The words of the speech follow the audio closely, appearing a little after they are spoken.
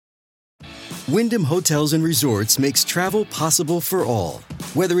Wyndham Hotels and Resorts makes travel possible for all.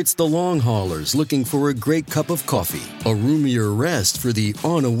 Whether it's the long haulers looking for a great cup of coffee, a roomier rest for the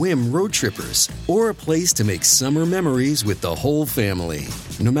on-a-whim road trippers, or a place to make summer memories with the whole family.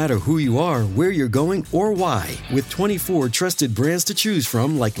 No matter who you are, where you're going, or why, with 24 trusted brands to choose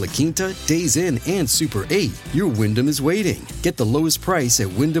from like La Quinta, Days Inn, and Super 8, your Wyndham is waiting. Get the lowest price at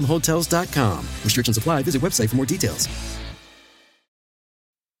WyndhamHotels.com. Restrictions apply. Visit website for more details.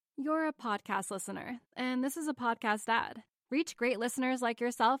 You're a podcast listener, and this is a podcast ad. Reach great listeners like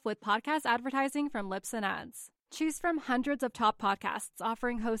yourself with podcast advertising from Libsyn Ads. Choose from hundreds of top podcasts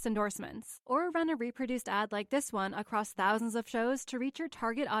offering host endorsements, or run a reproduced ad like this one across thousands of shows to reach your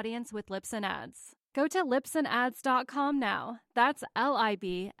target audience with Libsyn Ads. Go to libsynads.com now. That's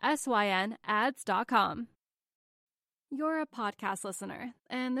LIBSYN ads.com. You're a podcast listener,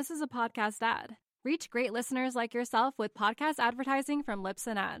 and this is a podcast ad. Reach great listeners like yourself with podcast advertising from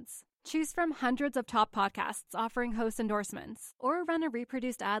Libsyn Ads. Choose from hundreds of top podcasts offering host endorsements, or run a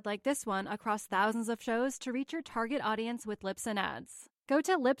reproduced ad like this one across thousands of shows to reach your target audience with Libsyn Ads. Go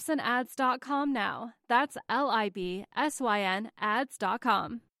to libsynads.com now. That's LIBSYN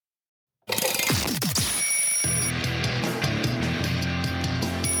ads.com.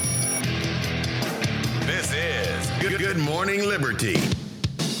 This is Good Morning Liberty.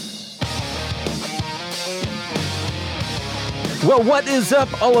 Well, what is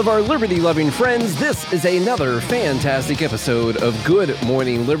up, all of our liberty-loving friends? This is another fantastic episode of Good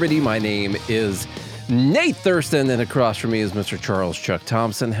Morning Liberty. My name is Nate Thurston, and across from me is Mr. Charles Chuck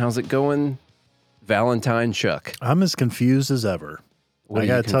Thompson. How's it going, Valentine Chuck? I'm as confused as ever. What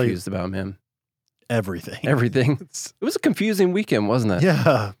are you confused about, man? Everything. Everything. It was a confusing weekend, wasn't it?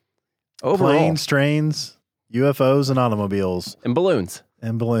 Yeah. Overall. Planes, trains, UFOs, and automobiles. And balloons.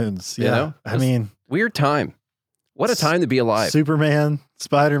 And balloons. Yeah. You know? I mean, weird time. What a time to be alive. Superman,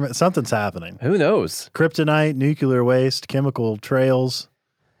 Spider-Man, something's happening. Who knows? Kryptonite, nuclear waste, chemical trails.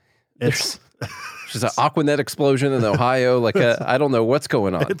 There's an Aquanet explosion in Ohio. I don't know what's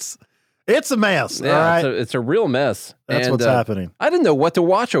going on. It's a mess. Yeah, all right? it's a real mess. That's what's happening. I didn't know what to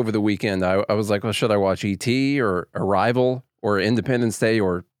watch over the weekend. I was like, well, should I watch E.T. or Arrival or Independence Day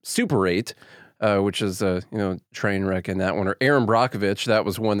or Super 8? Which is a train wreck in that one, or Aaron Brockovich. That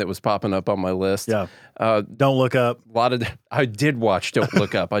was one that was popping up on my list. Yeah. Don't Look Up. I did watch Don't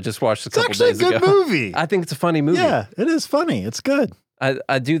Look Up. I just watched a couple days ago. It's actually a good movie. I think it's a funny movie. Yeah, it is funny. It's good.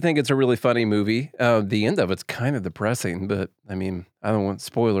 I do think it's a really funny movie. The end of it's kind of depressing, but I mean, I don't want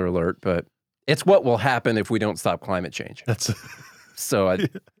spoiler alert, but it's what will happen if we don't stop climate change. So I'm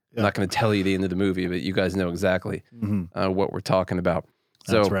not going to tell you the end of the movie, but you guys know exactly what we're talking about.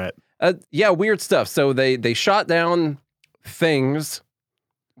 So, that's right. Yeah, weird stuff. So they shot down things,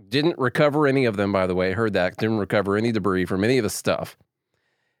 didn't recover any of them, by the way. Heard that. Didn't recover any debris from any of the stuff.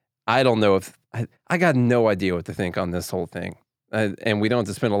 I don't know if, I got no idea what to think on this whole thing. And we don't have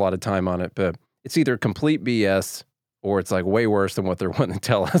to spend a lot of time on it, but it's either complete BS or it's like way worse than what they're wanting to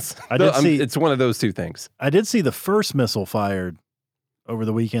tell us. It's one of those two things. I did see the first missile fired over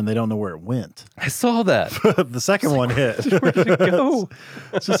the weekend. They don't know where it went. I saw that. The second one hit. Where did it go?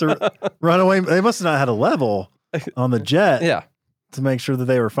 It's just a runaway. They must have not had a level on the jet. Yeah. To make sure that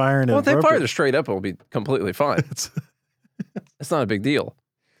they were firing it. Well, if they fired it straight up, it'll be completely fine. It's not a big deal.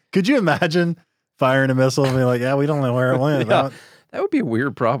 Could you imagine firing a missile and being like, yeah, we don't know where it went. Yeah, that would be a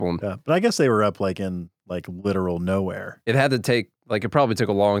weird problem. Yeah, but I guess they were up in literal nowhere. It had to take, it probably took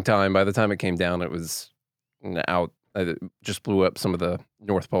a long time. By the time it came down, it was out. It just blew up some of the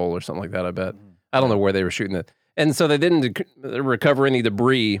North Pole or something like that, I bet. I don't know where they were shooting it. And so they didn't recover any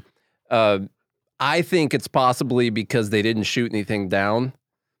debris. I think it's possibly because they didn't shoot anything down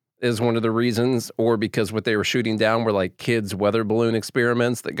is one of the reasons, or because what they were shooting down were kids' weather balloon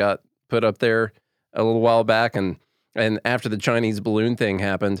experiments that got put up there a little while back. And after the Chinese balloon thing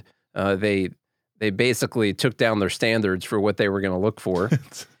happened, they basically took down their standards for what they were going to look for.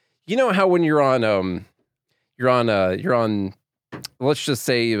 You know how when you're on let's just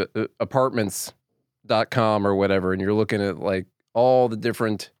say apartments.com or whatever, and you're looking at all the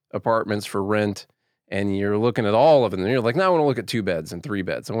different apartments for rent, and you're looking at all of them, and you're like, no, I want to look at 2 beds and 3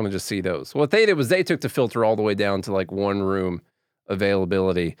 beds. I want to just see those. What they did was they took the filter all the way down to 1 room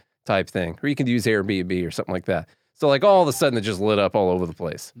availability type thing, or you can use Airbnb or something like that. So all of a sudden it just lit up all over the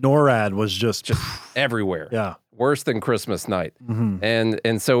place. NORAD was just everywhere. Yeah. Worse than Christmas night.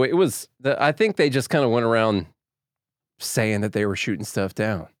 And so it was, I think they just kind of went around saying that they were shooting stuff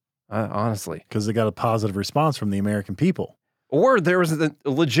down, honestly. Because they got a positive response from the American people. Or there was a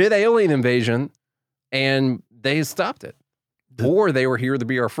legit alien invasion and they stopped it. Or they were here to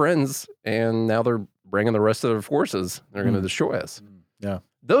be our friends and now they're bringing the rest of their forces. They're going to destroy us. Yeah.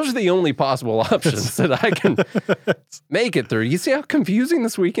 Those are the only possible options that I can make it through. You see how confusing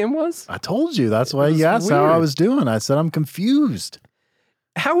this weekend was? I told you. That's why you asked how I was doing. I said, I'm confused.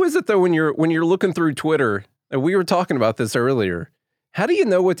 How is it though when you're looking through Twitter, and we were talking about this earlier, how do you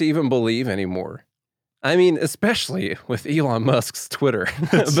know what to even believe anymore? I mean, especially with Elon Musk's Twitter.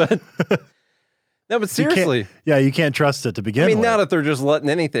 But seriously. You can't trust it to begin with. I mean, now that they're just letting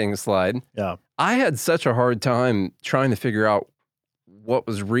anything slide. Yeah. I had such a hard time trying to figure out what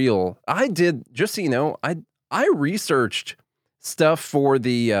was real. I did, just so you know, I researched stuff for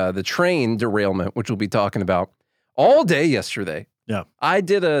the train derailment, which we'll be talking about all day yesterday. Yeah. I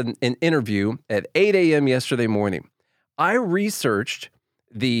did an interview at 8 a.m. yesterday morning. I researched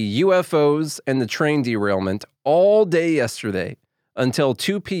the UFOs and the train derailment all day yesterday until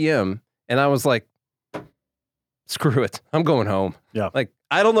 2 p.m. And I was like, screw it. I'm going home. Yeah. Like,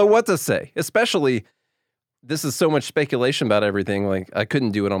 I don't know what to say, especially this is so much speculation about everything. Like, I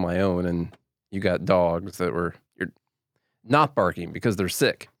couldn't do it on my own. And you got dogs that you're not barking because they're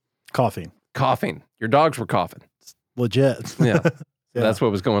sick. Coughing. Your dogs were coughing. Legit. Yeah. That's what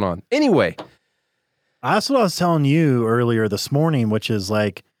was going on. Anyway. That's what I was telling you earlier this morning, which is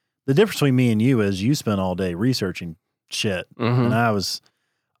like the difference between me and you is you spent all day researching shit. Mm-hmm. And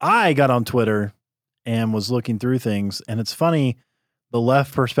I got on Twitter and was looking through things. And it's funny, the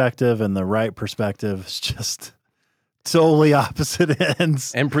left perspective and the right perspective is just totally opposite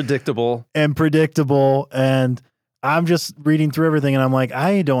ends. And predictable. And I'm just reading through everything and I'm like,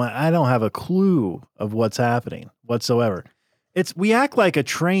 I don't have a clue of what's happening whatsoever. We act like a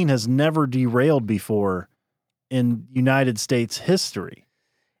train has never derailed before in United States history.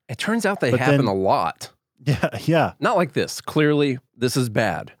 It turns out they happen a lot. Yeah. Not like this. Clearly, this is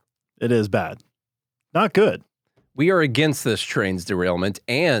bad. It is bad. Not good. We are against this train's derailment,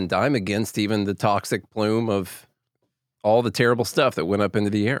 and I'm against even the toxic plume of all the terrible stuff that went up into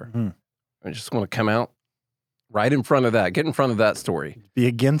the air. Mm-hmm. I just want to come out right in front of that. Get in front of that story. Be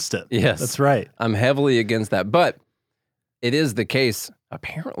against it. Yes. That's right. I'm heavily against that. But it is the case.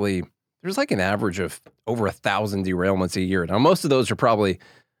 Apparently, there's like an average of over 1,000 derailments a year. Now, most of those are probably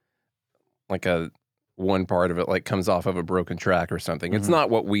like one part of it like comes off of a broken track or something. It's not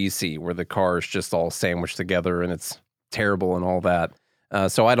what we see where the car is just all sandwiched together and it's terrible and all that.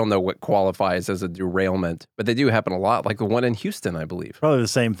 So I don't know what qualifies as a derailment, but they do happen a lot, like the one in Houston, I believe. Probably the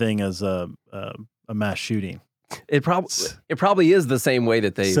same thing as a mass shooting. It probably is the same way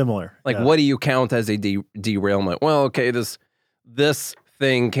that they similar. Like, what do you count as a derailment? Well, okay, this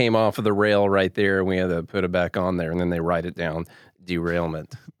thing came off of the rail right there, and we had to put it back on there, and then they write it down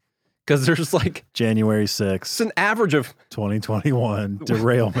derailment. Because there's like January 6th. It's an average of 2021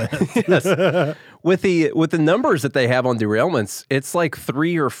 derailment. Yes. With the numbers that they have on derailments, it's like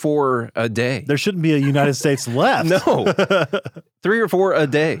 3 or 4 a day. There shouldn't be a United States left. No. 3 or 4 a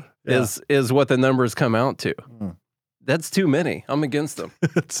day is what the numbers come out to. Mm. That's too many. I'm against them.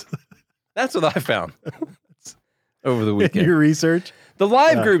 That's what I found over the weekend. Your research? The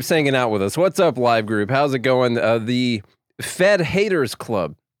live group's hanging out with us. What's up, live group? How's it going? The Fed Haters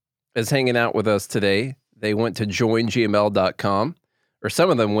Club is hanging out with us today. They went to joingml.com, or some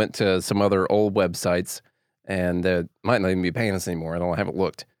of them went to some other old websites, and might not even be paying us anymore. I haven't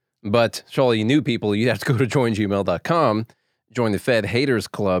looked. But to all you new people, you have to go to joingml.com, join the Fed Haters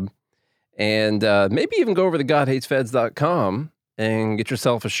Club, and maybe even go over to godhatesfeds.com and get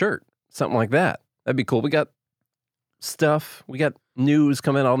yourself a shirt, something like that. That'd be cool. We got stuff. We got news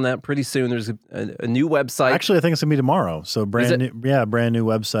coming on that pretty soon. There's a new website. Actually, I think it's gonna be tomorrow. So brand new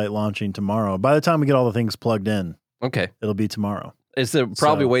website launching tomorrow. By the time we get all the things plugged in, okay, it'll be tomorrow. It's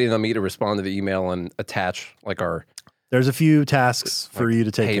probably waiting on me to respond to the email and attach like our. There's a few tasks for you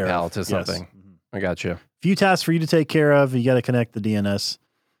to take care of. PayPal to something. Yes. I got you. Few tasks for you to take care of. You got to connect the DNS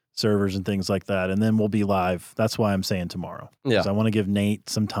servers and things like that, and then we'll be live. That's why I'm saying tomorrow. Yeah, I want to give Nate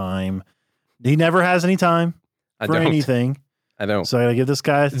some time. He never has any time for anything. I don't. So I gotta give this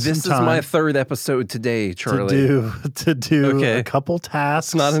guy some time. This is my 3rd episode today, Charlie. To do a couple tasks.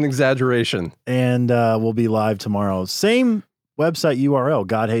 It's not an exaggeration. And we'll be live tomorrow. Same website URL,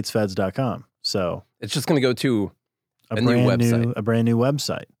 godhatesfeds.com. So it's just going to go to a new website. A brand new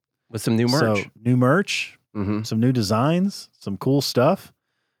website. With some new merch. So new merch, some new designs, some cool stuff.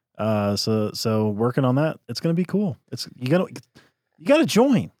 So working on that. It's gonna be cool. You gotta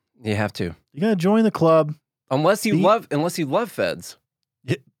join. You have to. You gotta join the club. Unless you love feds.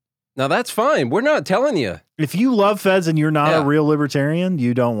 Now that's fine. We're not telling you. If you love feds and you're not a real libertarian,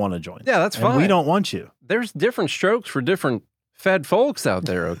 you don't want to join. Yeah, that's fine. We don't want you. There's different strokes for different fed folks out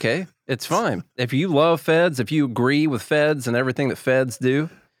there, okay? It's fine. If you love feds, if you agree with feds and everything that feds do,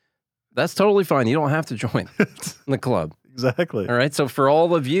 that's totally fine. You don't have to join the club. Exactly. All right. So for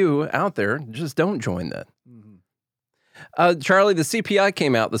all of you out there, just don't join that. Charlie, the CPI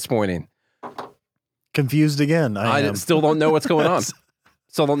came out this morning. Confused again. I am. Still don't know what's going on.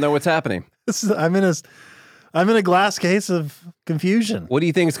 Still don't know what's happening. I'm in a glass case of confusion. What do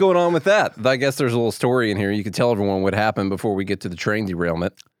you think is going on with that? I guess there's a little story in here. You can tell everyone what happened before we get to the train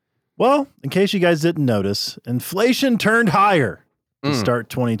derailment. Well, in case you guys didn't notice, inflation turned higher to start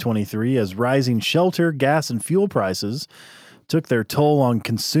 2023 as rising shelter, gas, and fuel prices took their toll on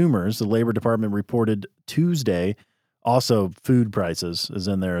consumers. The Labor Department reported Tuesday. Also, food prices is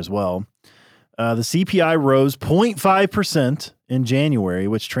in there as well. The CPI rose 0.5% in January,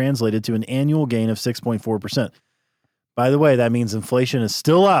 which translated to an annual gain of 6.4%. By the way, that means inflation is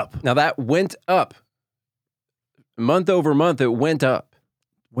still up. Now, that went up. Month over month, it went up.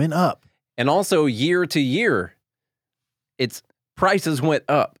 Went up. And also, year to year, its prices went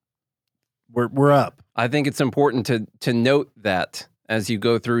up. We're up. I think it's important to note that as you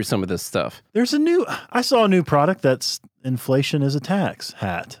go through some of this stuff. I saw a new product that's inflation is a tax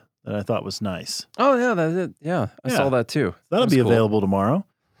hat that I thought was nice. Oh, yeah, that's it. Yeah, I saw that too. That'll be cool. Available tomorrow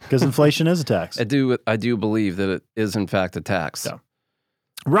because inflation is a tax. I do believe that it is, in fact, a tax. Yeah.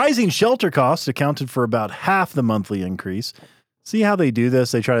 Rising shelter costs accounted for about half the monthly increase. See how they do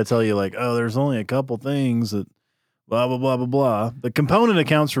this? They try to tell you like, oh, there's only a couple things that blah, blah, blah, blah, blah. The component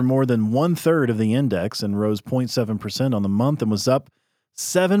accounts for more than 1/3 of the index and rose 0.7% on the month and was up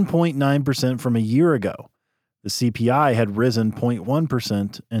 7.9% from a year ago. The CPI had risen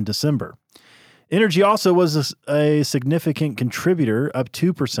 0.1% in December. Energy also was a significant contributor, up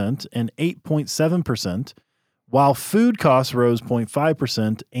 2% and 8.7%, while food costs rose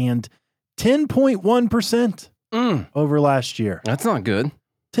 0.5% and 10.1% over last year. That's not good.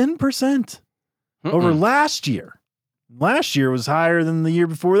 10% over last year. Last year was higher than the year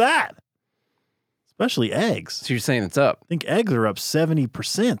before that. Especially eggs. So you're saying it's up? I think eggs are up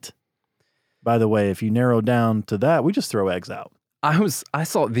 70%. By the way, if you narrow down to that, we just throw eggs out. I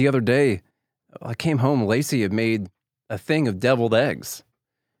saw it the other day. I came home. Lacey had made a thing of deviled eggs.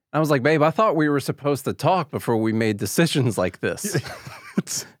 I was like, babe, I thought we were supposed to talk before we made decisions like this.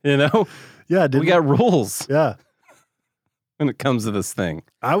 You know? Yeah. We got rules. Yeah. When it comes to this thing.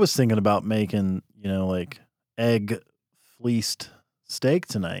 I was thinking about making, like egg fleeced steak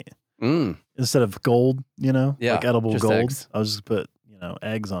tonight. Instead of gold, like edible gold. Eggs. I was just put,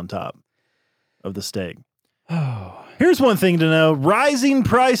 eggs on top of the steak. Here's one thing to know. Rising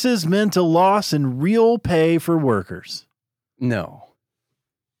prices meant a loss in real pay for workers. No.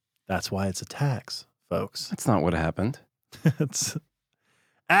 That's why it's a tax, folks. That's not what happened.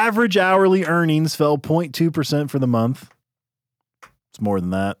 Average hourly earnings fell 0.2% for the month. It's more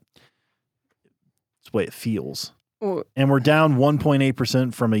than that. It's the way it feels. And we're down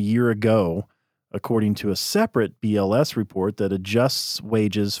 1.8% from a year ago, according to a separate BLS report that adjusts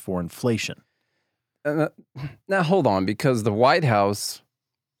wages for inflation. Now, hold on, because the White House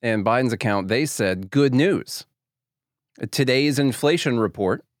and Biden's account, they said good news. Today's inflation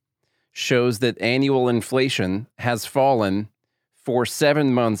report shows that annual inflation has fallen for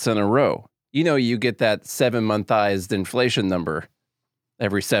 7 months in a row. You get that 7-monthized inflation number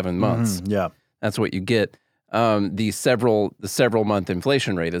every 7 months. Yeah. That's what you get. The several month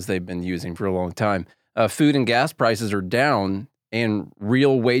inflation rate, as they've been using for a long time. Food and gas prices are down and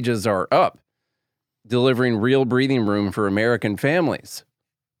real wages are up, delivering real breathing room for American families.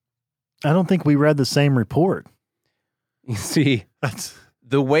 I don't think we read the same report. You see,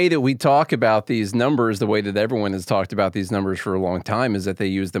 the way that we talk about these numbers, the way that everyone has talked about these numbers for a long time, is that they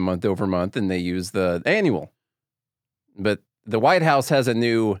use the month over month and they use the annual. But the White House has a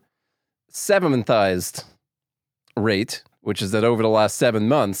new 7-monthized rate, which is that over the last 7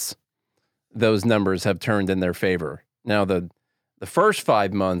 months, those numbers have turned in their favor. Now, the first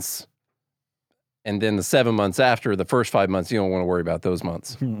 5 months and then the 7 months after the first 5 months, you don't want to worry about those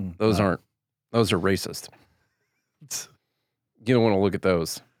months. Those are racist. You don't want to look at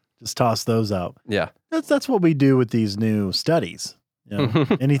those. Just toss those out. Yeah. That's what we do with these new studies.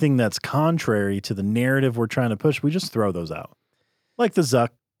 Anything that's contrary to the narrative we're trying to push, we just throw those out. Like the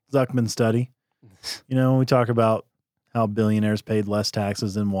Zuckman study. We talk about how billionaires paid less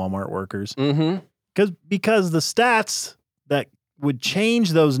taxes than Walmart workers. Because the stats that would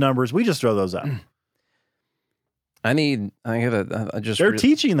change those numbers, we just throw those out. They're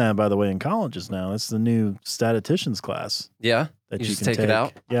teaching that, by the way, in colleges now. It's the new statisticians class. Yeah. That you can just take it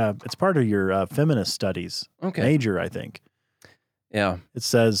out. Yeah. It's part of your feminist studies major, I think. Yeah. It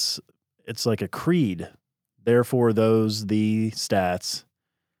says it's like a creed. Therefore, the stats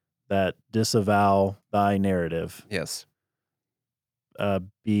that disavow thy narrative. Yes.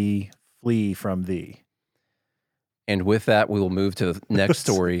 Flee from thee. And with that, we will move to the next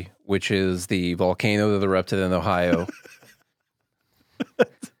story, which is the volcano that erupted in Ohio.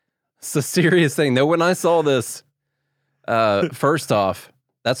 It's a serious thing. No, when I saw this, first off,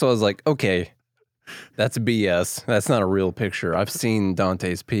 that's what I was like, okay, that's BS. That's not a real picture. I've seen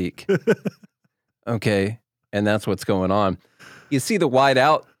Dante's Peak. Okay, and that's what's going on. You see the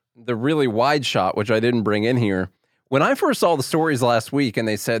really wide shot, which I didn't bring in here. When I first saw the stories last week and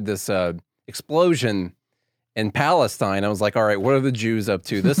they said this explosion in Palestine, I was like, all right, what are the Jews up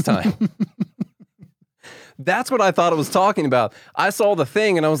to this time? That's what I thought it was talking about. I saw the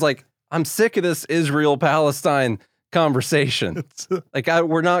thing and I was like, I'm sick of this Israel-Palestine conversation. Like,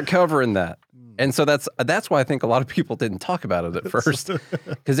 we're not covering that. And so that's why I think a lot of people didn't talk about it at first,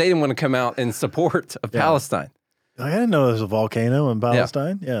 because they didn't want to come out in support of Palestine. I didn't know there was a volcano in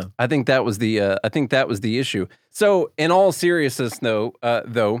Palestine. Yeah. I think that was the issue. So, in all seriousness,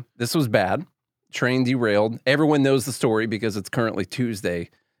 though, this was bad. Train derailed. Everyone knows the story because it's currently Tuesday,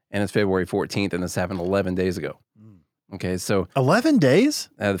 and it's February 14th, and this happened 11 days ago. Okay, so 11 days?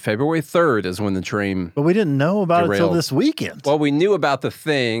 February 3rd is when the train. But we didn't know about it till this weekend. Well, we knew about the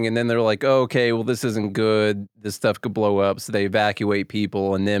thing, and then they're like, oh, okay, well, this isn't good. This stuff could blow up, so they evacuate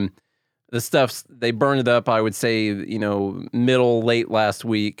people, and then the stuff, they burn it up, I would say, late last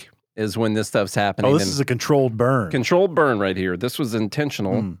week is when this stuff's happening. Oh, this is a controlled burn. Controlled burn right here. This was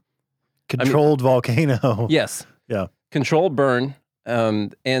intentional. Controlled volcano. Yes. Yeah. Controlled burn.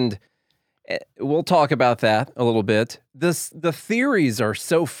 And we'll talk about that a little bit. The theories are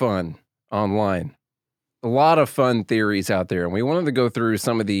so fun online. A lot of fun theories out there. And we wanted to go through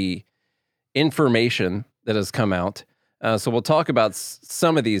some of the information that has come out. So we'll talk about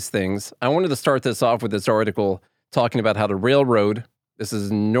some of these things. I wanted to start this off with this article talking about how the railroad, this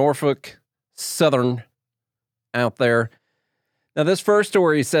is Norfolk Southern out there. Now, this first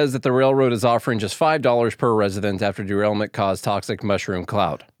story says that the railroad is offering just $5 per resident after derailment caused toxic mushroom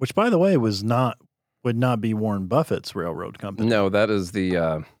cloud. Which, by the way, would not be Warren Buffett's railroad company. No, that is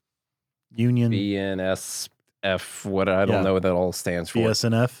the Union BNSF. What I don't know what that all stands for.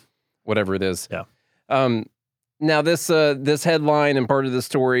 BSNF, whatever it is. Yeah. Now, this headline and part of the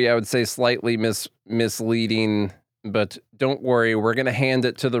story, I would say slightly misleading, but don't worry, we're going to hand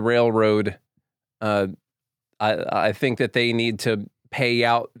it to the railroad. I think that they need to pay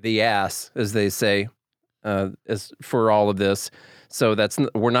out the ass, as they say, as for all of this. So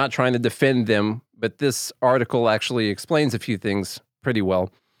we're not trying to defend them, but this article actually explains a few things pretty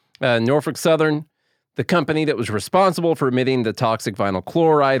well. Norfolk Southern, the company that was responsible for emitting the toxic vinyl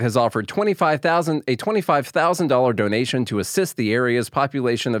chloride, has offered a $25,000 donation to assist the area's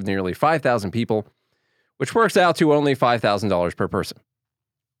population of nearly 5,000 people, which works out to only $5,000 per person.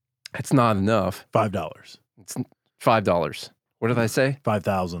 It's not enough. $5. It's $5. What did I say?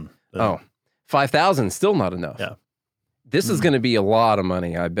 5,000. Oh, 5,000 still not enough. Yeah. This is going to be a lot of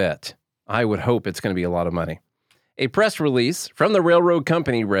money, I bet. I would hope it's going to be a lot of money. A press release from the railroad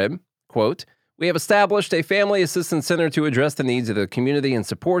company read, quote, "We have established a family assistance center to address the needs of the community and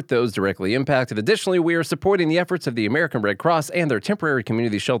support those directly impacted. Additionally, we are supporting the efforts of the American Red Cross and their temporary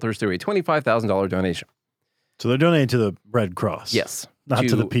community shelters through a $25,000 donation." So they're donating to the Red Cross. Yes. Not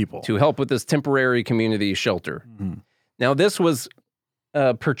to the people. To help with this temporary community shelter. Mm-hmm. Now, this was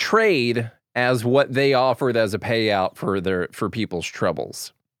portrayed as what they offered as a payout for people's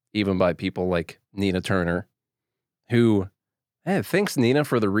troubles, even by people like Nina Turner, who, thanks, Nina,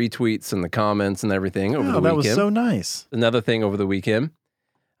 for the retweets and the comments and everything over the weekend. That was so nice. Another thing over the weekend,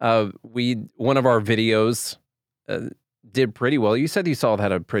 one of our videos did pretty well. You said you saw it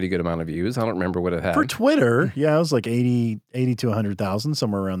had a pretty good amount of views. I don't remember what it had. For Twitter, yeah, it was like 80 to 100,000,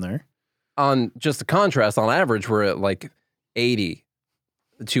 somewhere around there. On just a contrast, on average, we're at like 80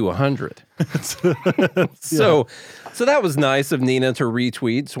 to 100. So that was nice of Nina to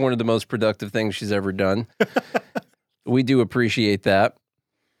retweet. It's one of the most productive things she's ever done. We do appreciate that.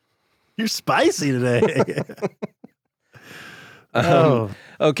 You're spicy today.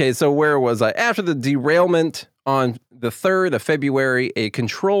 Okay, so where was I? After the derailment on the 3rd of February, a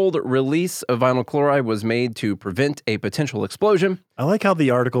controlled release of vinyl chloride was made to prevent a potential explosion. I like how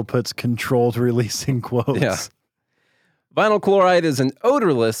the article puts controlled release in quotes. Yeah. Vinyl chloride is an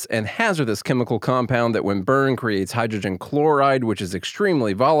odorless and hazardous chemical compound that, when burned, creates hydrogen chloride, which is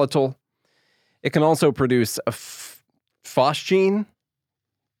extremely volatile. It can also produce a phosgene,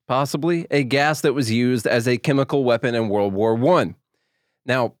 possibly, a gas that was used as a chemical weapon in World War I.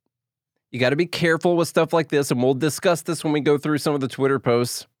 Now, you got to be careful with stuff like this, and we'll discuss this when we go through some of the Twitter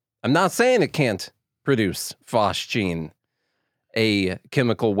posts. I'm not saying it can't produce phosgene, a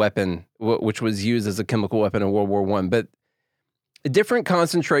chemical weapon, which was used as a chemical weapon in World War I, but different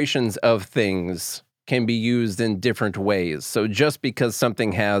concentrations of things can be used in different ways. So just because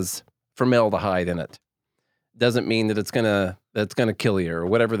something has formaldehyde in it doesn't mean that it's gonna kill you, or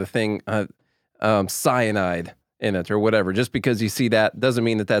whatever the thing, cyanide in it or whatever. Just because you see that doesn't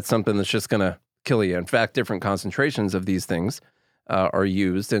mean that that's something that's just gonna kill you. In fact, different concentrations of these things are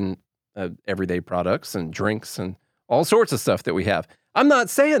used in everyday products and drinks and all sorts of stuff that we have. I'm not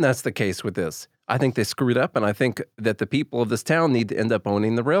saying that's the case with this. I think they screwed up, and I think that the people of this town need to end up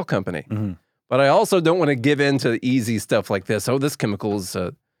owning the rail company. Mm-hmm. But I also don't want to give in to easy stuff like this. Oh, this chemical is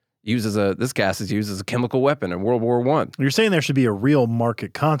this gas is used as a chemical weapon in World War I. You're saying there should be a real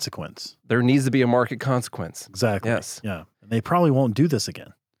market consequence. There needs to be a market consequence. Exactly. Yes. Yeah. And they probably won't do this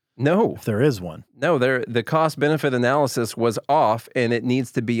again. No. If there is one. No, the cost-benefit analysis was off, and it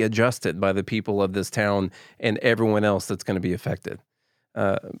needs to be adjusted by the people of this town and everyone else that's going to be affected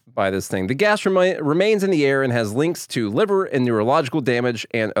by this thing. The gas remains in the air and has links to liver and neurological damage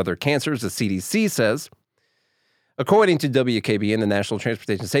and other cancers, the CDC says. According to WKBN, the National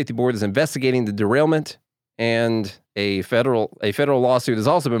Transportation Safety Board is investigating the derailment, and a federal lawsuit has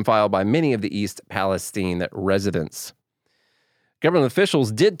also been filed by many of the East Palestine residents. Government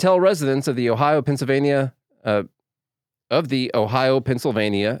officials did tell residents of the Ohio, Pennsylvania that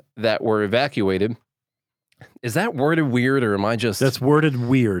were evacuated. Is that worded weird, or am I just... That's worded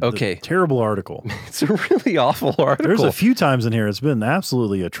weird. Okay. Terrible article. It's a really awful article. There's a few times in here it's been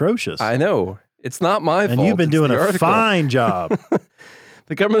absolutely atrocious. I know. It's not my fault. And you've been It's doing the a article. fine job.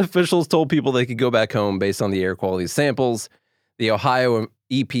 The government officials told people they could go back home based on the air quality samples. The Ohio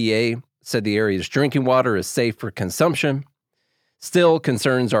EPA said the area's drinking water is safe for consumption. Still,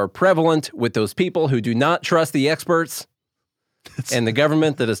 concerns are prevalent with those people who do not trust the experts and the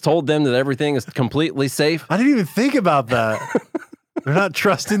government that has told them that everything is completely safe. I didn't even think about that. They're not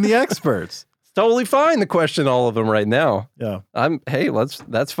trusting the experts. It's totally fine to question all of them right now. Yeah.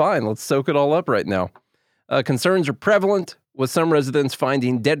 That's fine. Let's soak it all up right now. Concerns are prevalent with some residents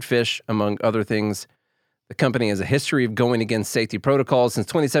finding dead fish, among other things. The company has a history of going against safety protocols. Since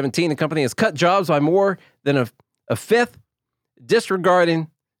 2017, the company has cut jobs by more than a fifth,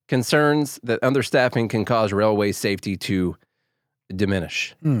 disregarding concerns that understaffing can cause railway safety to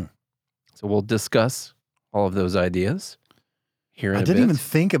diminish. So we'll discuss all of those ideas here in a bit. I didn't even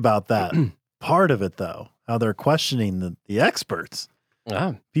think about that part of it, though, how they're questioning the experts.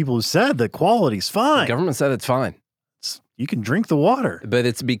 People who said the quality's fine. The government said it's fine. You can drink the water. But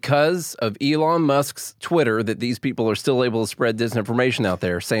it's because of Elon Musk's Twitter that these people are still able to spread disinformation out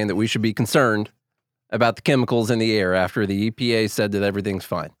there, saying that we should be concerned about the chemicals in the air after the EPA said that everything's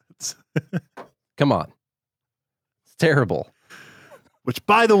fine. Come on. It's terrible. Which,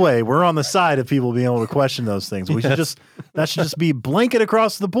 by the way, we're on the side of people being able to question those things. We should that should just be blanket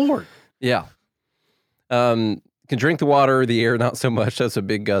across the board. Yeah. Can drink the water, the air, not so much. That's what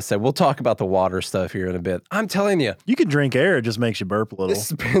Big Gus said. We'll talk about the water stuff here in a bit. I'm telling you. You can drink air. It just makes you burp a little. This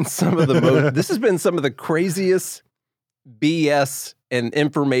has been some of the craziest BS and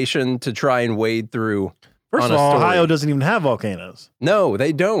information to try and wade through. First of all, Ohio doesn't even have volcanoes. No,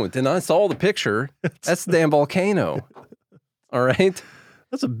 they don't. And I saw the picture. That's the damn volcano. All right.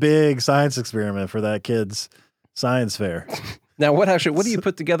 That's a big science experiment for that kid's science fair. Now, what do you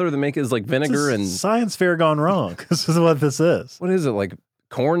put together to make it like vinegar and science fair gone wrong? This is what this is. What is it, like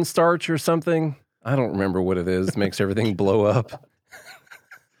cornstarch or something? I don't remember what it is. It makes everything blow up.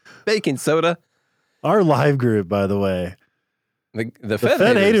 Baking soda. Our live group, by the way. The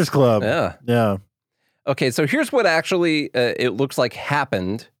Fed Haters Club. Yeah. Yeah. Okay, so here's what actually it looks like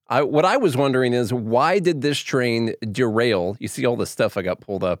happened. What I was wondering is, why did this train derail? You see all the stuff I got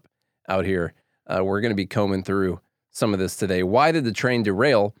pulled up out here. We're going to be combing through some of this today. Why did the train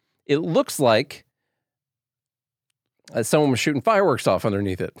derail? It looks like someone was shooting fireworks off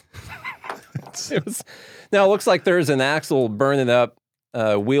underneath it. Now, it looks like there's an axle burning up,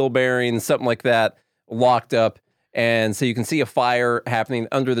 wheel bearings, something like that, locked up. And so you can see a fire happening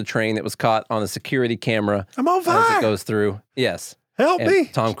under the train that was caught on a security camera. I'm on fire. As it goes through. Yes. Help me.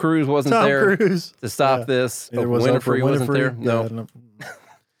 Tom Cruise wasn't there to stop this. Winfrey wasn't there. No.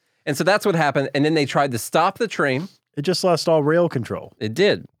 And so that's what happened. And then they tried to stop the train. It just lost all rail control. It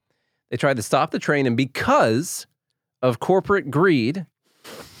did. They tried to stop the train. And because of corporate greed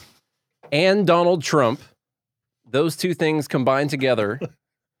and Donald Trump, those two things combined together,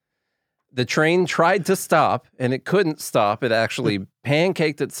 the train tried to stop and it couldn't stop. It actually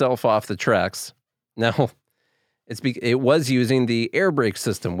pancaked itself off the tracks. Now, it was using the air brake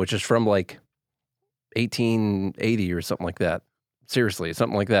system, which is from like 1880 or something like that. Seriously,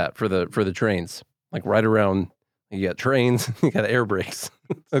 something like that for the trains. Like right around, you got trains, you got air brakes.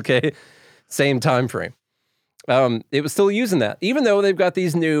 Okay, same time frame. It was still using that, even though they've got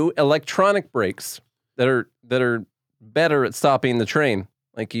these new electronic brakes that are better at stopping the train.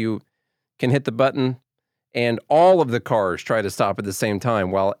 Like you can hit the button and all of the cars try to stop at the same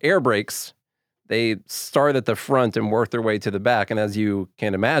time, while air brakes, they start at the front and work their way to the back. And as you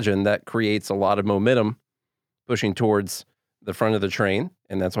can imagine, that creates a lot of momentum pushing towards the front of the train.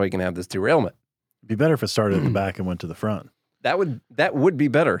 And that's why you can have this derailment. It'd be better if it started at the back and went to the front. That would be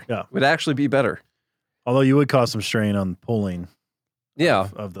better. Yeah. Would actually be better. Although you would cause some strain on pulling Yeah.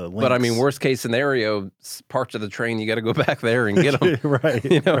 of the links. But I mean, worst case scenario, parts of the train, you got to go back there and get them. Right.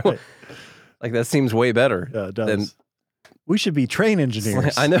 You know? Right. Like that seems way better. Yeah, it does. We should be train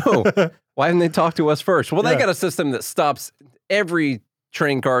engineers. I know. Why didn't they talk to us first? Well, they Yeah. got a system that stops every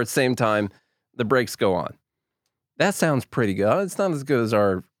train car at the same time the brakes go on. That sounds pretty good. It's not as good as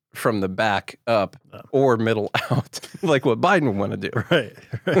our from the back up or middle out, like what Biden would want to do. Right.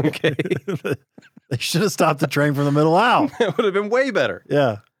 Okay. They should have stopped the train from the middle out. That would have been way better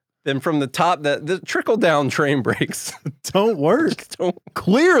Yeah. than from the top. The trickle down train brakes Don't work. don't.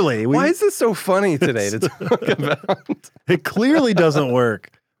 Clearly. Why is this so funny today to talk about? It clearly doesn't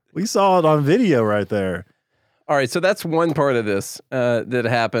work. We saw it on video right there. All right, so that's one part of this that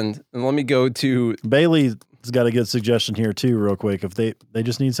happened. And let me go to Bailey's got a good suggestion here too, real quick. If they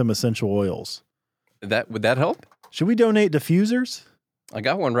just need some essential oils. that. Would that help? Should we donate diffusers? I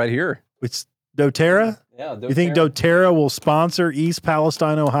got one right here. It's doTERRA? Yeah. You think doTERRA will sponsor East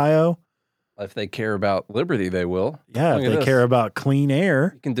Palestine, Ohio? If they care about liberty, they will. Yeah, Look if at they this. care about clean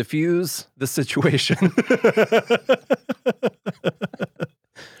air. You can diffuse the situation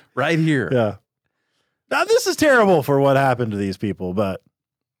right here. Yeah. Now, this is terrible for what happened to these people, but,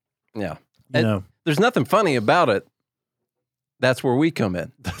 Yeah. you And- know, There's nothing funny about it. That's where we come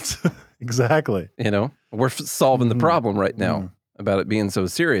in. that's exactly. You know, we're solving the Mhm. problem right now about it being so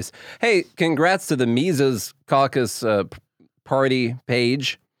serious. Hey, congrats to the Mises Caucus party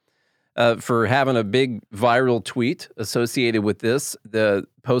page for having a big viral tweet associated with this. The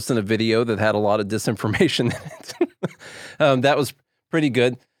posting a video that had a lot of disinformation in it. That was pretty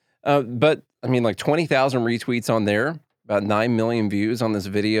good. But I mean, like 20,000 retweets on there, about 9 million views on this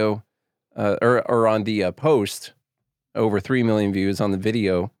video, or on the post, over 3 million views on the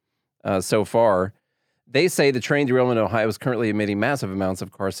video so far. They say the train derailment in Ohio is currently emitting massive amounts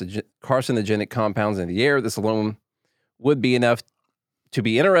of carcinogenic compounds in the air. This alone would be enough to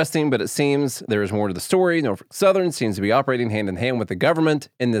be interesting, but it seems there is more to the story. Norfolk Southern seems to be operating hand in hand with the government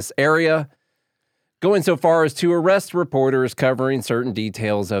in this area, going so far as to arrest reporters covering certain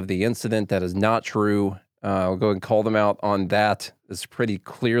details of the incident. That is not true. I'll go and call them out on that. It's pretty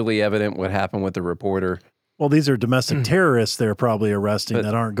clearly evident what happened with the reporter. Well, these are domestic terrorists they're probably arresting But-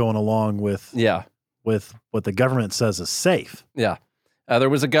 that aren't going along with Yeah. what the government says is safe. Yeah. There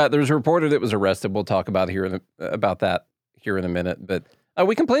was a reporter that was arrested. We'll talk about about that here in a minute, but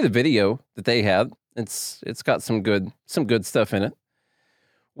we can play the video that they had. It's got some good stuff in it.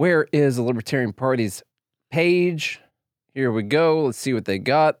 Where is the Libertarian Party's page? Here we go. Let's see what they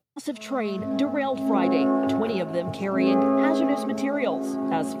got. Massive train derailed Friday, 20 of them carrying hazardous materials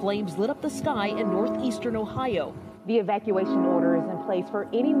as flames lit up the sky in northeastern Ohio. The evacuation order is in place for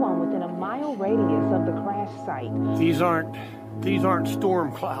anyone within a mile radius of the crash site. These aren't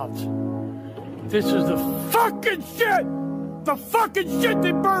storm clouds. This is the fucking shit! The fucking shit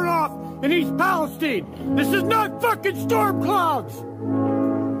they burn off in East Palestine! This is not fucking storm clouds!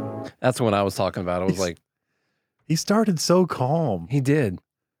 That's what I was talking about. I was like, He started so calm. he did.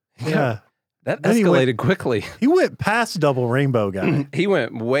 Yeah. That Then he escalated went- quickly. He went past double rainbow guy. He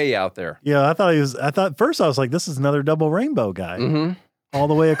went way out there. Yeah, I thought first I was like, this is another double rainbow guy. Mm-hmm. All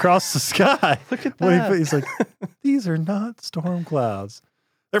the way across the sky. Look at When that. he's like, these are not storm clouds.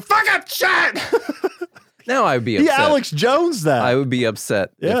 They're fucking shit. Now I would be He upset. Alex Jones that. I would be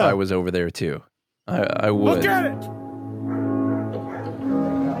upset if Yeah. I was over there too. I would. Look at it!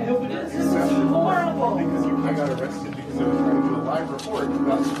 I got arrested because I was trying to do a live report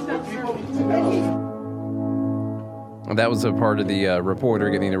about what people need to know. That was a part of the reporter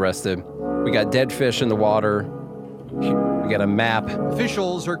getting arrested. We got dead fish in the water. We got a map.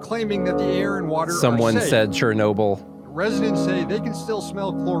 Officials are claiming that the air and water Someone are safe. said Chernobyl. Residents say they can still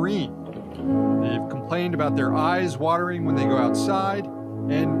smell chlorine. They've complained about their eyes watering when they go outside,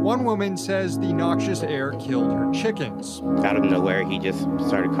 and one woman says the noxious air killed her chickens. Out of nowhere, he just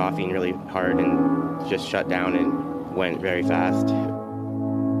started coughing really hard and just shut down and went very fast.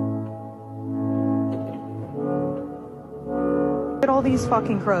 Look at all these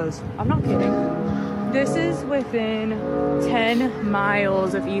fucking crows. I'm not kidding. This is within 10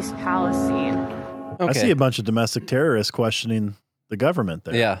 miles of East Palestine. Okay. I see a bunch of domestic terrorists questioning the government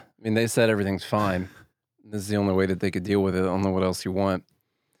there. Yeah. I mean, they said everything's fine. This is the only way that they could deal with it. I don't know what else you want.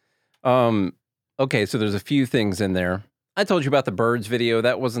 okay, so there's a few things in there. I told you about the birds video.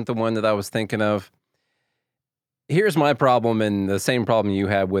 That wasn't the one that I was thinking of. Here's my problem, and the same problem you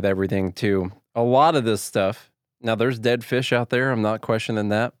have with everything, too. A lot of this stuff, now there's dead fish out there. I'm not questioning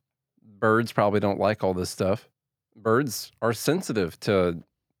that. Birds probably don't like all this stuff. Birds are sensitive to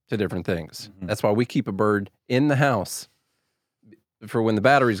different things. Mm-hmm. That's why we keep a bird in the house for when the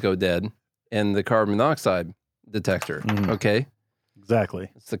batteries go dead and the carbon monoxide detector. Mm-hmm. Okay?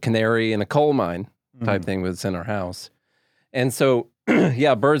 Exactly. It's the canary in a coal mine type thing that's in our house. And so,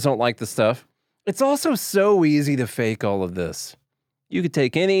 yeah, birds don't like the stuff. It's also so easy to fake all of this. You could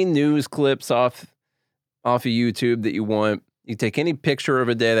take any news clips off of YouTube that you want. You take any picture of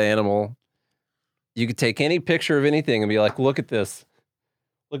a dead animal. You could take any picture of anything and be like, look at this.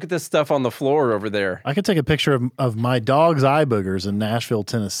 Look at this stuff on the floor over there. I could take a picture of my dog's eye boogers in Nashville,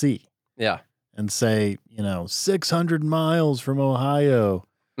 Tennessee. Yeah. And say, 600 miles from Ohio.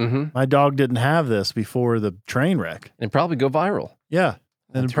 Mm-hmm. My dog didn't have this before the train wreck. And probably go viral. Yeah.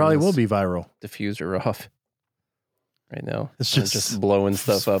 And it probably will be viral. Diffuser off right now. It's just blowing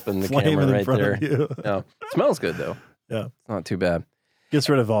stuff up in the camera right there. Yeah. It smells good, though. Yeah. It's not too bad. Gets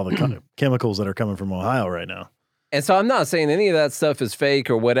rid of all the chemicals that are coming from Ohio right now. And so I'm not saying any of that stuff is fake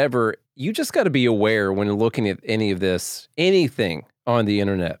or whatever. You just got to be aware when you're looking at any of this, anything on the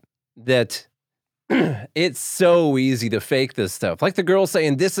internet, that it's so easy to fake this stuff. Like the girl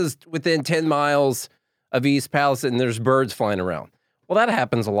saying, this is within 10 miles of East Palestine and there's birds flying around. Well, that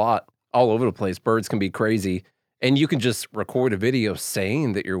happens a lot all over the place. Birds can be crazy. And you can just record a video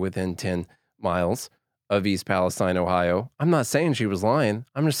saying that you're within 10 miles of East Palestine, Ohio. I'm not saying she was lying.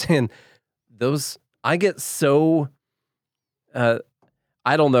 I'm just saying I get so, I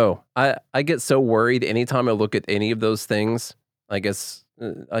don't know. I get so worried anytime I look at any of those things. I guess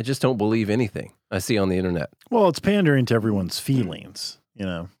I just don't believe anything I see on the internet. Well, it's pandering to everyone's feelings,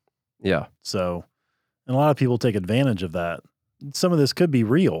 Yeah. So, and a lot of people take advantage of that. Some of this could be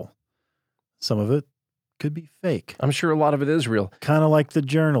real. Some of it could be fake. I'm sure a lot of it is real. Kind of like the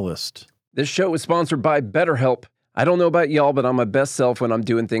journalist. This show is sponsored by BetterHelp. I don't know about y'all, but I'm my best self when I'm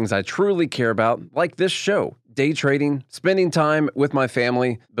doing things I truly care about, like this show, day trading, spending time with my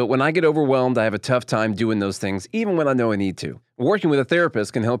family. But when I get overwhelmed, I have a tough time doing those things, even when I know I need to. Working with a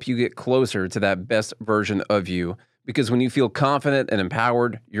therapist can help you get closer to that best version of you, because when you feel confident and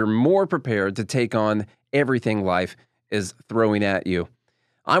empowered, you're more prepared to take on everything life is throwing at you.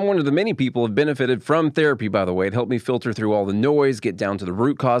 I'm one of the many people who have benefited from therapy, by the way. It helped me filter through all the noise, get down to the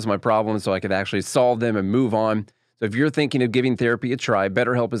root cause of my problems so I could actually solve them and move on. So if you're thinking of giving therapy a try,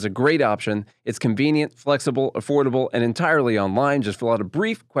 BetterHelp is a great option. It's convenient, flexible, affordable, and entirely online. Just fill out a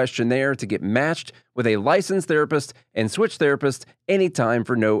brief questionnaire to get matched with a licensed therapist and switch therapists anytime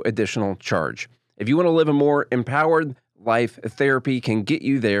for no additional charge. If you want to live a more empowered life, therapy can get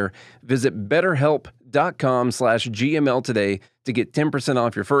you there. Visit BetterHelp.com/GML today to get 10%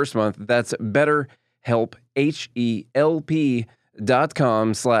 off your first month. That's BetterHelp,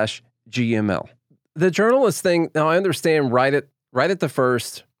 HELP.com/GML. The journalist thing, now I understand right at the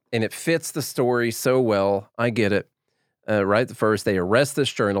first, and it fits the story so well. I get it. Right at the first, they arrest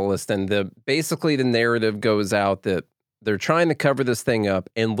this journalist, and basically the narrative goes out that they're trying to cover this thing up.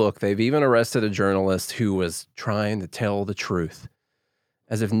 And look, they've even arrested a journalist who was trying to tell the truth,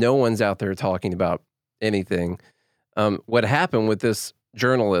 as if no one's out there talking about anything. What happened with this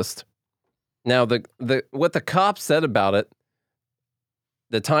journalist? Now, what the cops said about it,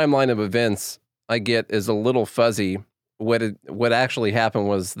 the timeline of events, I get is a little fuzzy. What actually happened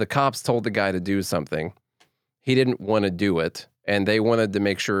was the cops told the guy to do something. He didn't want to do it, and they wanted to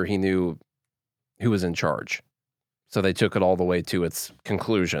make sure he knew who was in charge. So they took it all the way to its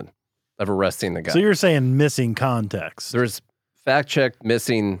conclusion of arresting the guy. So you're saying missing context. There's fact-check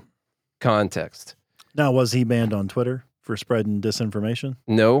missing context. Now, was he banned on Twitter for spreading disinformation?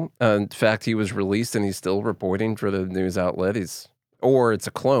 No. In fact, he was released, and he's still reporting for the news outlet. Or it's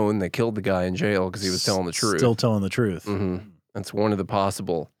a clone. They killed the guy in jail because he was telling the truth. Still telling the truth. Mm-hmm. That's one of the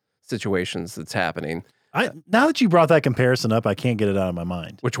possible situations that's happening. Now that you brought that comparison up, I can't get it out of my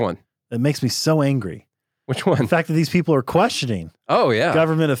mind. Which one? It makes me so angry. Which one? The fact that these people are questioning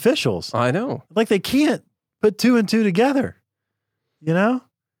government officials. I know. Like they can't put two and two together, And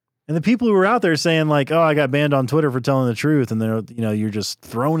the people who are out there saying like, oh, I got banned on Twitter for telling the truth. And they're, you're just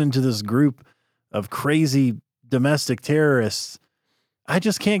thrown into this group of crazy domestic terrorists. I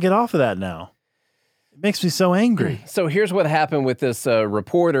just can't get off of that now. It makes me so angry. So here's what happened with this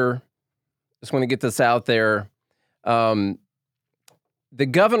reporter. Just want to get this out there. The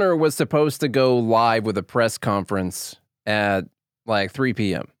governor was supposed to go live with a press conference at like 3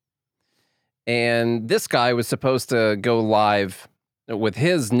 p.m. And this guy was supposed to go live with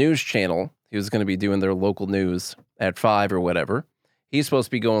his news channel. He was going to be doing their local news at 5 or whatever. He's supposed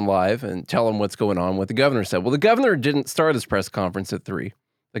to be going live and tell them what's going on, what the governor said. Well, the governor didn't start his press conference at 3.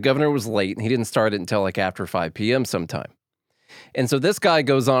 The governor was late, and he didn't start it until like after 5 p.m. sometime. And so this guy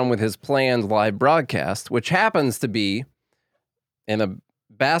goes on with his planned live broadcast, which happens to be in a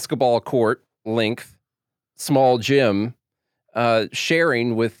basketball court length, small gym,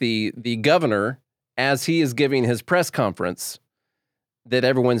 sharing with the governor as he is giving his press conference that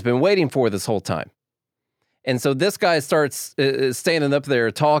everyone's been waiting for this whole time. And so this guy starts standing up there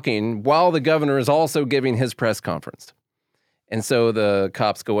talking while the governor is also giving his press conference. And so the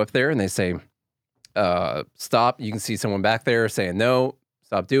cops go up there and they say, stop. You can see someone back there saying, no,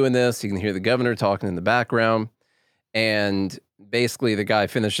 stop doing this. You can hear the governor talking in the background. And basically the guy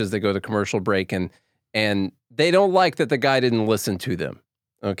finishes, they go to commercial break, and they don't like that the guy didn't listen to them.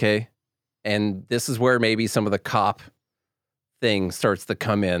 Okay. And this is where maybe some of the cop thing starts to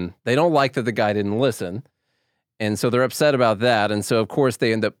come in. They don't like that the guy didn't listen. And so they're upset about that. And so, of course,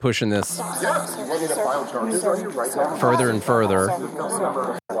 they end up pushing this further and further. Out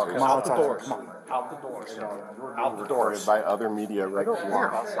the door. Out the door. By other media right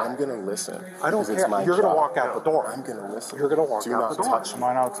here. I'm going to listen. I don't care. You're going to walk out the door. I'm going to listen. You're going to walk out the door. Do not touch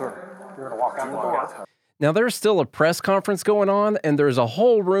mine out, sir. You're going to walk out the door. Now, there's still a press conference going on, and there's a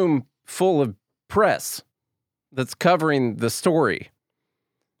whole room full of press that's covering the story.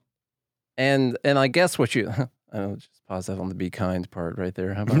 And I guess what you... I'll just pause that on the be kind part right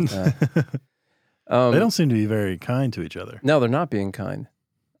there. How about that? They don't seem to be very kind to each other. No, they're not being kind.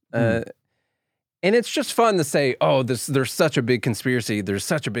 And it's just fun to say, oh, there's such a big conspiracy. There's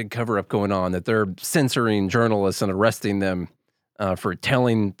such a big cover-up going on that they're censoring journalists and arresting them for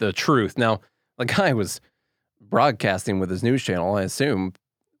telling the truth. Now, the guy was broadcasting with his news channel. I assume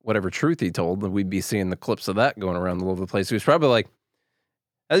whatever truth he told, we'd be seeing the clips of that going around all over the place. He was probably like,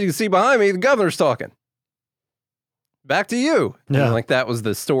 as you can see behind me, the governor's talking. Back to you. Yeah. And like that was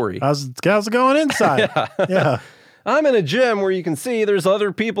the story. How's it going inside? Yeah. I'm in a gym where you can see there's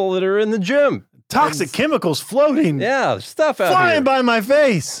other people that are in the gym. Toxic chemicals floating. Yeah, stuff out flying here. by my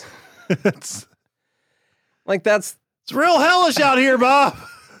face. It's real hellish out here, Bob.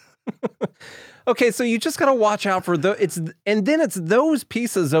 Okay, so you just got to watch out for and then it's those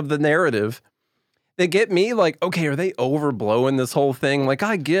pieces of the narrative that get me like, okay, are they overblowing this whole thing? Like,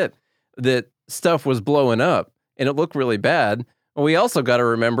 I get that stuff was blowing up and it looked really bad. But we also got to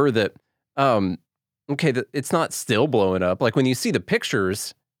remember that, that it's not still blowing up. Like when you see the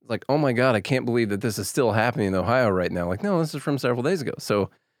pictures, like, oh my God, I can't believe that this is still happening in Ohio right now. Like, no, this is from several days ago. So,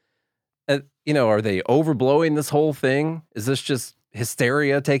 are they overblowing this whole thing? Is this just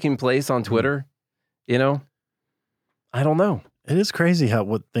hysteria taking place on Twitter? I don't know. It is crazy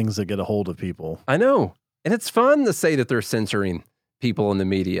what things that get a hold of people. I know. And it's fun to say that they're censoring people in the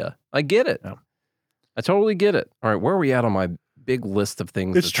media. I get it. Yeah. I totally get it. All right, where are we at on my big list of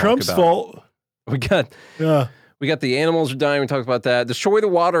things? It's Trump's fault. We got the animals are dying. We talked about that. Destroy the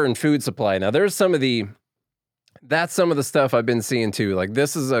water and food supply. Now, there's some of the stuff I've been seeing too. Like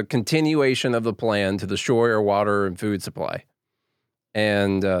this is a continuation of the plan to destroy our water and food supply.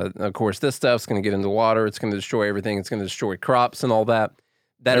 And of course, this stuff's going to get into water. It's going to destroy everything. It's going to destroy crops and all that.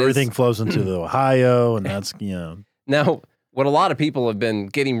 Everything flows into the Ohio, and that's Now, what a lot of people have been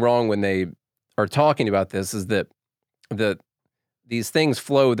getting wrong when they are talking about this is that these things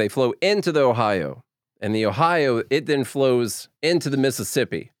flow. They flow into the Ohio, and the Ohio it then flows into the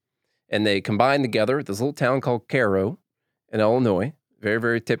Mississippi, and they combine together at this little town called Cairo in Illinois, very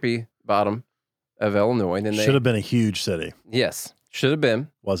very tippy bottom of Illinois. And then should have been a huge city. Yes. Should have been.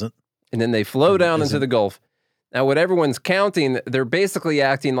 Wasn't. And then they flow down into the Gulf. Now, what everyone's counting, they're basically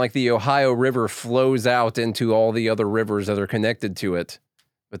acting like the Ohio River flows out into all the other rivers that are connected to it.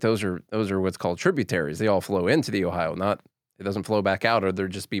 But those are what's called tributaries. They all flow into the Ohio, it doesn't flow back out, or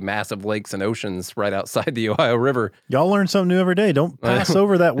there'd just be massive lakes and oceans right outside the Ohio River. Y'all learn something new every day. Don't pass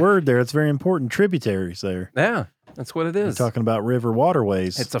over that word there. It's very important. Tributaries there. Yeah, that's what it is. We're talking about river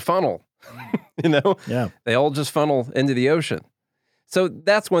waterways. It's a funnel, Yeah. They all just funnel into the ocean. So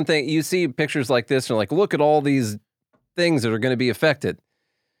that's one thing. You see pictures like this, and you're like, look at all these things that are going to be affected.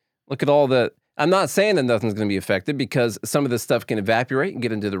 Look at all the... I'm not saying that nothing's going to be affected because some of this stuff can evaporate and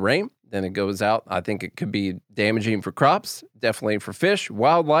get into the rain. Then it goes out. I think it could be damaging for crops, definitely for fish,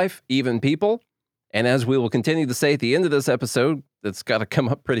 wildlife, even people. And as we will continue to say at the end of this episode, that's got to come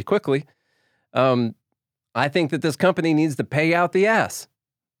up pretty quickly, I think that this company needs to pay out the ass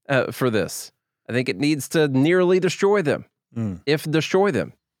for this. I think it needs to nearly destroy them. If destroy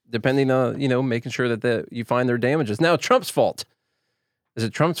them, depending on, making sure that you find their damages. Now, Trump's fault. Is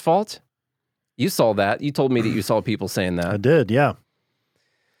it Trump's fault? You saw that. You told me that you saw people saying that. I did, yeah.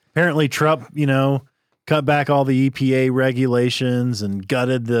 Apparently Trump, cut back all the EPA regulations and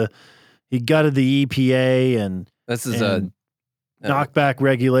gutted the EPA and this is knocked back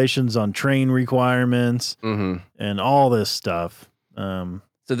regulations on train requirements Mhm. and all this stuff. So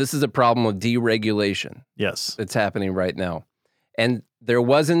this is a problem of deregulation. Yes. That's happening right now. And there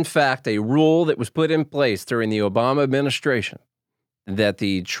was, in fact, a rule that was put in place during the Obama administration that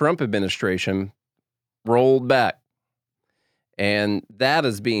the Trump administration rolled back. And that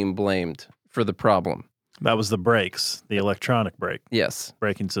is being blamed for the problem. That was the brakes, the electronic brake. Yes.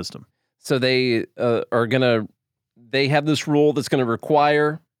 Braking system. So they they have this rule that's going to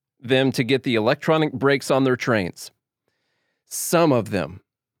require them to get the electronic brakes on their trains. Some of them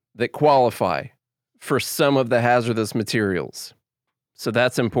that qualify for some of the hazardous materials. So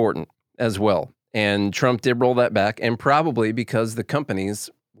that's important as well. And Trump did roll that back, and probably because the companies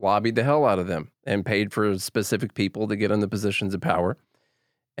lobbied the hell out of them and paid for specific people to get in the positions of power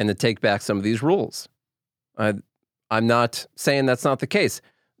and to take back some of these rules. I'm not saying that's not the case.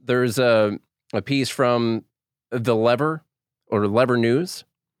 There's a piece from the Lever News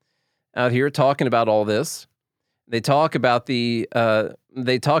out here talking about all this. They talk about the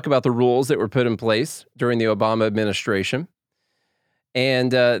rules that were put in place during the Obama administration,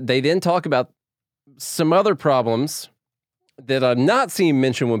 and they then talk about some other problems that I'm not seeing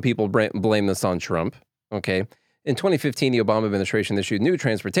mentioned when people blame this on Trump. Okay, in 2015, the Obama administration issued a new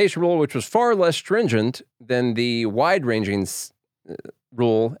transportation rule, which was far less stringent than the wide-ranging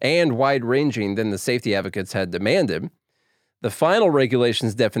rule and wide-ranging than the safety advocates had demanded. The final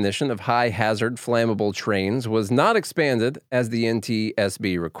regulation's definition of high-hazard flammable trains was not expanded as the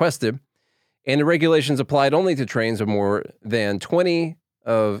NTSB requested, and the regulations applied only to trains of more than 20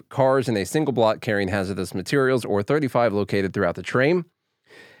 of cars in a single block carrying hazardous materials or 35 located throughout the train.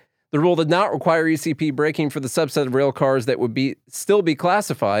 The rule did not require ECP braking for the subset of rail cars that would still be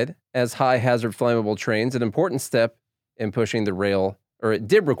classified as high-hazard flammable trains, an important step in pushing the rail, or it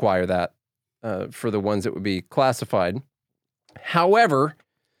did require that for the ones that would be classified. However,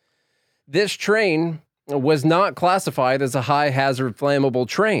 this train was not classified as a high-hazard flammable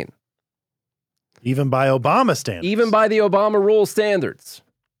train. Even by Obama standards. Even by the Obama rule standards.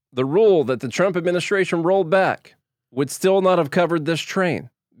 The rule that the Trump administration rolled back would still not have covered this train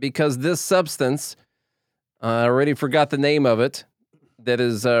because this substance, I already forgot the name of it, that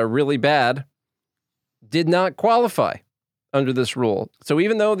is really bad, did not qualify under this rule. So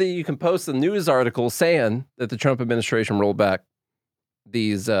even though you can post a news article saying that the Trump administration rolled back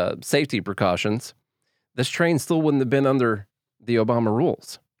these safety precautions, this train still wouldn't have been under the Obama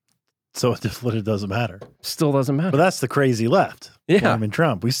rules. So it doesn't matter. Still doesn't matter. But that's the crazy left. Yeah. Blaming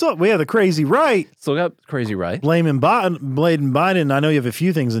Trump. We have the crazy right. Still got crazy right. Blaming Biden. I know you have a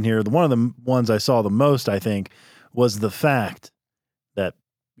few things in here. One of the ones I saw the most, I think, was the fact that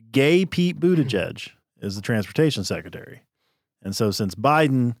gay Pete Buttigieg is the transportation secretary. And so since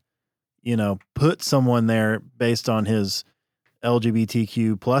Biden, put someone there based on his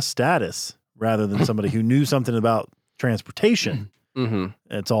LGBTQ plus status rather than somebody who knew something about transportation,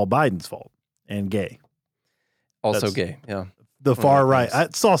 it's all Biden's fault and gay. Also That's gay, yeah. The far right. I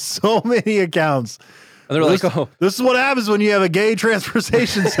saw so many accounts. And they're like, oh. This is what happens when you have a gay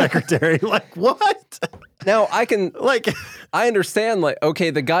transportation secretary. Like, what? Now, I understand, okay,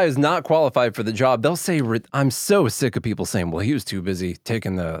 the guy is not qualified for the job. They'll say, I'm so sick of people saying, well, he was too busy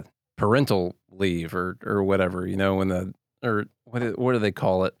taking the parental leave or whatever, what do they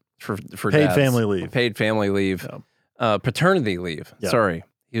call it for paid dads? Family leave. Paid family leave. Yeah. Paternity leave. Yeah. Sorry.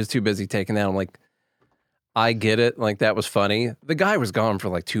 He was too busy taking that. I'm like, I get it. Like, that was funny. The guy was gone for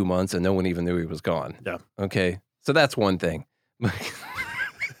like 2 months and no one even knew he was gone. Yeah. Okay. So that's one thing.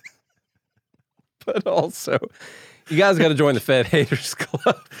 But also, you guys got to join the Fed Haters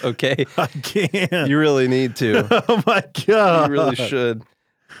Club, okay? I can't. You really need to. Oh, my God. You really should.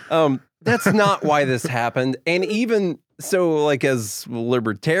 That's not why this happened. And even so, as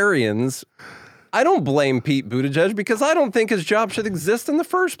libertarians, I don't blame Pete Buttigieg because I don't think his job should exist in the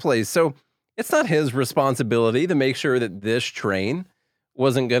first place. So it's not his responsibility to make sure that this train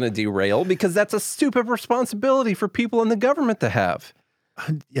wasn't going to derail because that's a stupid responsibility for people in the government to have.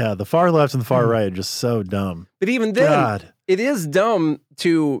 Yeah, the far left and the far right are just so dumb. But even then, it is dumb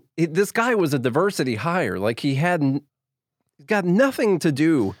this guy was a diversity hire. He got nothing to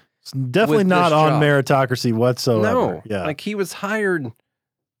do. It's definitely not on meritocracy whatsoever. No, yeah. He was hired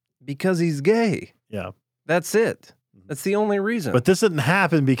because he's gay. Yeah. That's it. That's the only reason. But this didn't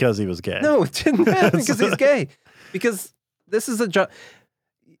happen because he was gay. No, it didn't happen because he's gay. Because this is a job.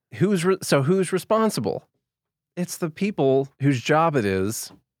 Who's responsible? It's the people whose job it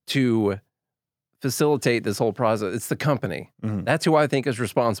is to facilitate this whole process. It's the company. That's who I think is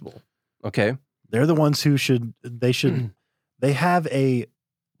responsible. Okay. They're the ones who they have a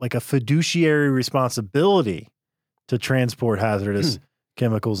fiduciary responsibility to transport hazardous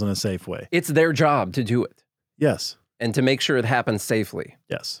chemicals in a safe way. It's their job to do it. Yes. And to make sure it happens safely.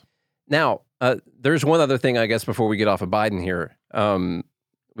 Yes. Now, there's one other thing, I guess, before we get off of Biden here.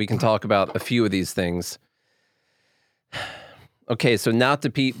 We can talk about a few of these things. Okay, so not the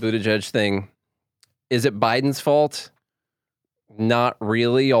Pete Buttigieg thing. Is it Biden's fault? Not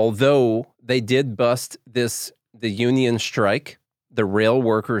really, although they did bust the union strike, the rail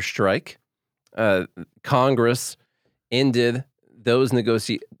workers strike. Congress ended those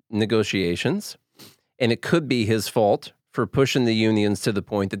negotiations, and it could be his fault for pushing the unions to the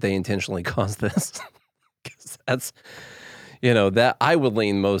point that they intentionally caused this. Because that's, that I would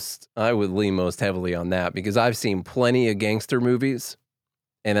lean most heavily on that, because I've seen plenty of gangster movies.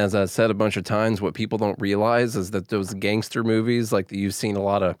 And as I said a bunch of times, what people don't realize is that those gangster movies, like you've seen a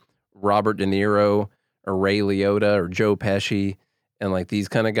lot of Robert De Niro or Ray Liotta or Joe Pesci and like these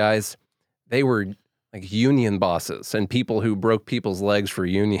kind of guys, they were like union bosses and people who broke people's legs for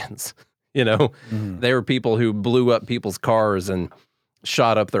unions. They were people who blew up people's cars and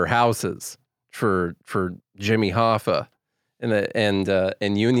shot up their houses for Jimmy Hoffa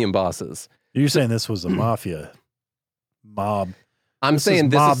and union bosses. You're saying this was a mafia mob? I'm saying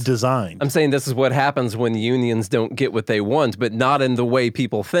this mob design. I'm saying this is what happens when unions don't get what they want, but not in the way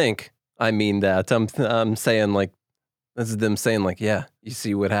people think. I mean that. I'm saying like, this is them saying like, yeah, you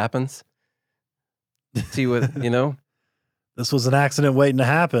see what happens? See what, This was an accident waiting to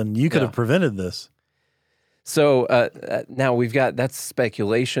happen. You could have prevented this. So now that's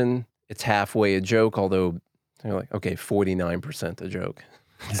speculation. It's halfway a joke, although you're like, okay, 49% a joke.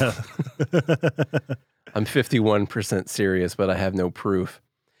 Yeah. I'm 51% serious, but I have no proof.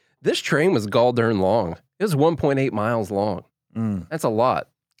 This train was gall darn long. It was 1.8 miles long. That's a lot.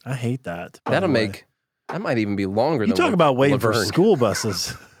 I hate that. That might even be longer you than talk about waiting for Laverne. School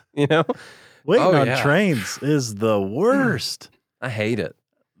buses. Waiting on trains is the worst. I hate it.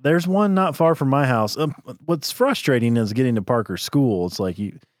 There's one not far from my house. What's frustrating is getting to Parker School. It's like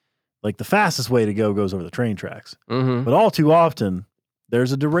the fastest way to go goes over the train tracks. But all too often,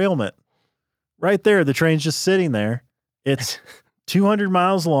 there's a derailment. Right there, the train's just sitting there. It's 200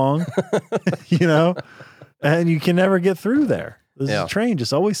 miles long, and you can never get through there. This train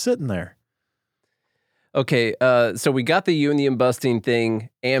just always sitting there. Okay, so we got the union busting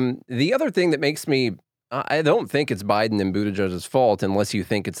thing, and the other thing that makes me, I don't think it's Biden and Buttigieg's fault unless you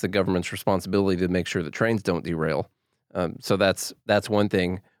think it's the government's responsibility to make sure the trains don't derail. So that's one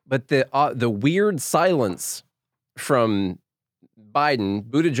thing. But the weird silence from Biden,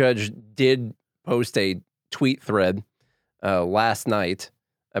 Buttigieg did post a tweet thread last night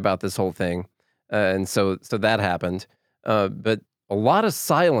about this whole thing, and so that happened. But a lot of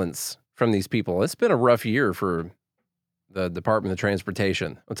silence from these people. It's been a rough year for the Department of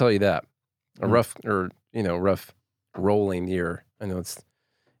Transportation. I'll tell you that. A rough rolling year. I know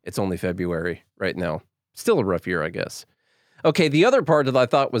it's only February right now. Still a rough year, I guess. Okay, the other part that I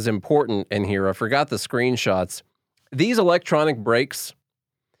thought was important in here, I forgot the screenshots. These electronic brakes,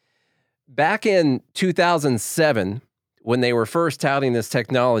 back in 2007, when they were first touting this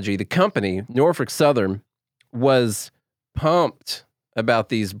technology, the company, Norfolk Southern, was pumped about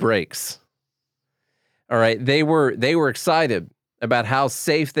these brakes. All right, they were excited about how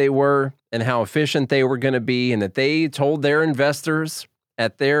safe they were and how efficient they were going to be, and that they told their investors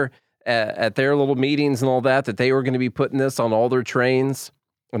at their little meetings and all that they were going to be putting this on all their trains,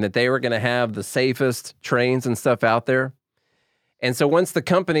 and that they were going to have the safest trains and stuff out there. And so once the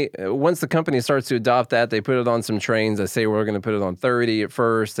company starts to adopt that, they put it on some trains. They say we're going to put it on 30 at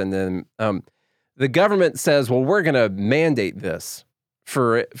first, and then the government says, well, we're going to mandate this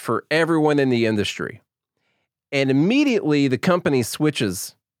for everyone in the industry. And immediately the company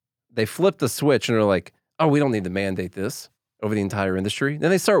switches. They flip the switch and they're like, oh, we don't need to mandate this over the entire industry. Then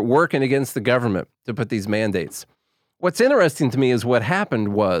they start working against the government to put these mandates. What's interesting to me is what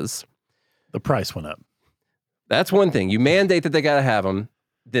happened was the price went up. That's one thing. You mandate that they got to have them.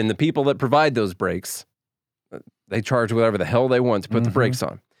 Then the people that provide those brakes, they charge whatever the hell they want to put the brakes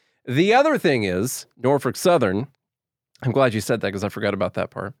on. The other thing is Norfolk Southern. I'm glad you said that because I forgot about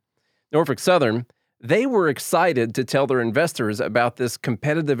that part. Norfolk Southern, they were excited to tell their investors about this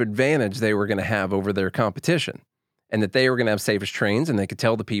competitive advantage they were going to have over their competition, and that they were going to have safest trains, and they could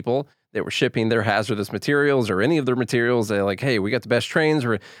tell the people that were shipping their hazardous materials or any of their materials, they're like, hey, we got the best trains.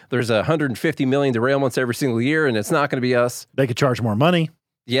 There's 150 million derailments every single year, and it's not going to be us. They could charge more money.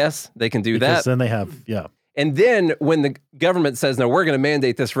 Yes, they can do because that. Then they have, And then when the government says, no, we're going to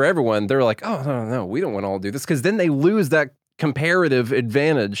mandate this for everyone, they're like, oh, no, we don't want to all do this, because then they lose that comparative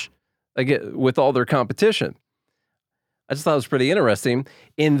advantage with all their competition. I just thought it was pretty interesting.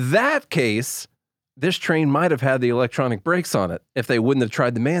 In that case, this train might have had the electronic brakes on it if they wouldn't have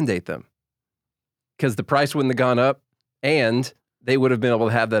tried to mandate them, because the price wouldn't have gone up and they would have been able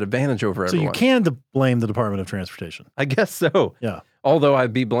to have that advantage over everyone. So you can blame the Department of Transportation. I guess so. Yeah. Although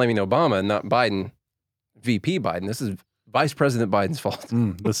I'd be blaming Obama and not Biden, VP Biden. This is Vice President Biden's fault.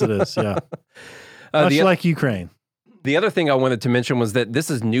 This it is, yeah. Much like Ukraine. The other thing I wanted to mention was that this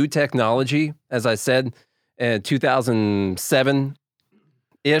is new technology, as I said,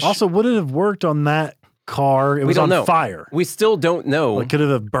 2007-ish. Also, would it have worked on that car? It was on fire. We still don't know. It could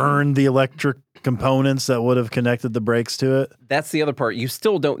have burned the electric components that would have connected the brakes to it. That's the other part. You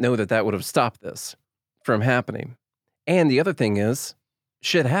still don't know that would have stopped this from happening. And the other thing is,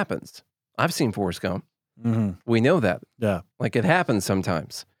 shit happens. I've seen Forrest Gump. Mm-hmm. We know that. Yeah. Like, it happens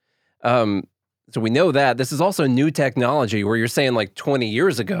sometimes. So we know that. This is also new technology where you're saying like 20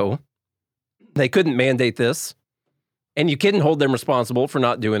 years ago, they couldn't mandate this, and you couldn't hold them responsible for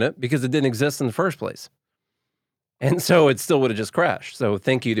not doing it because it didn't exist in the first place. And so it still would have just crashed. So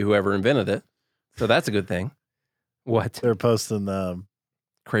thank you to whoever invented it. So that's a good thing. What? They're posting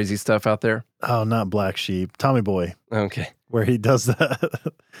crazy stuff out there. Oh, not Black Sheep. Tommy Boy. Okay. Where he does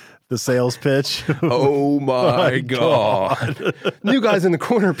the sales pitch. Oh my God. New guy's in the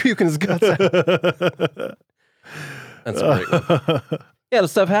corner puking his guts out. That's a great one. Yeah, the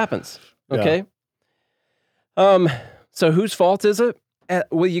stuff happens. Okay. Yeah. So whose fault is it?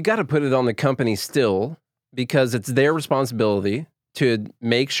 Well, you got to put it on the company still, because it's their responsibility to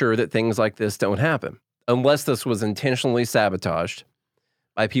make sure that things like this don't happen, unless this was intentionally sabotaged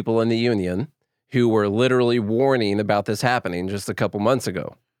by people in the union who were literally warning about this happening just a couple months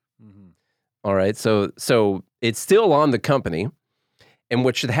ago. Mm-hmm. All right. So it's still on the company. And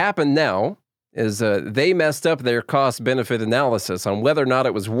what should happen now is they messed up their cost-benefit analysis on whether or not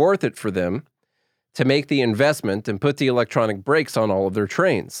it was worth it for them to make the investment and put the electronic brakes on all of their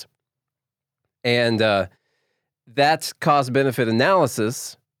trains. And that cost-benefit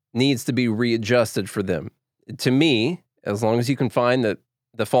analysis needs to be readjusted for them. To me, as long as you can find that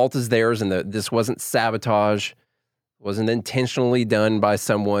the fault is theirs and that this wasn't sabotage, wasn't intentionally done by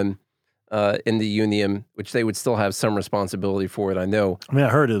someone in the union, which they would still have some responsibility for it, I know. I mean, I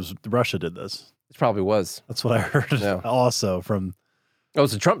heard Russia did this. It probably was. That's what I heard also from... Oh,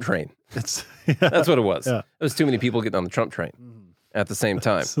 it's a Trump train. That's what it was. Yeah. There was too many people getting on the Trump train at the same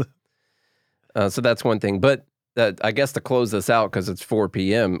time. So that's one thing. But I guess to close this out, because it's 4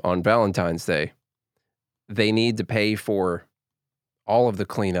 p.m. on Valentine's Day, they need to pay for all of the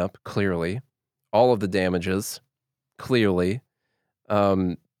cleanup, clearly, all of the damages, clearly,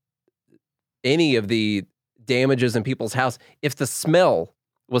 any of the damages in people's house. If the smell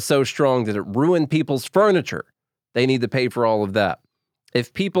was so strong that it ruined people's furniture, they need to pay for all of that.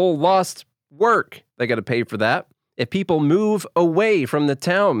 If people lost work, they got to pay for that. If people move away from the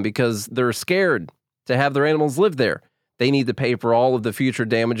town because they're scared to have their animals live there, they need to pay for all of the future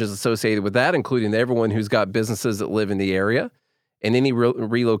damages associated with that, including everyone who's got businesses that live in the area, and any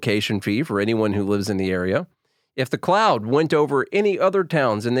relocation fee for anyone who lives in the area. If the cloud went over any other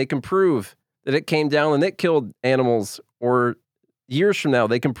towns and they can prove that it came down and it killed animals, or years from now,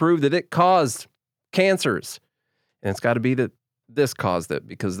 they can prove that it caused cancers, and it's got to be that this caused it,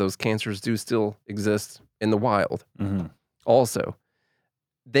 because those cancers do still exist in the wild. Mm-hmm. Also,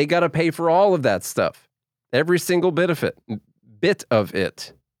 they got to pay for all of that stuff, every single bit of it.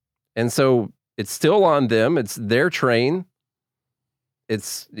 And so it's still on them. It's their train.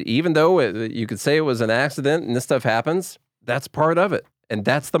 It's, even though you could say it was an accident and this stuff happens, that's part of it. And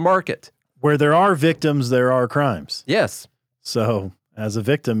that's the market. Where there are victims, there are crimes. Yes. So as a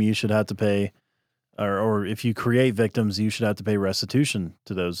victim, you should have to pay, or if you create victims, you should have to pay restitution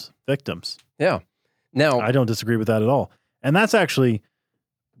to those victims. Yeah. Now, I don't disagree with that at all. And that's actually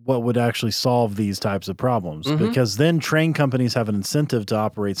what would actually solve these types of problems, because then train companies have an incentive to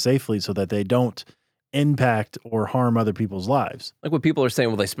operate safely so that they don't impact or harm other people's lives. Like what people are saying,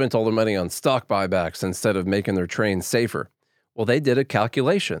 well, they spent all their money on stock buybacks instead of making their trains safer. Well, they did a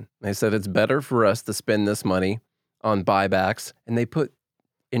calculation. They said it's better for us to spend this money on buybacks, and they put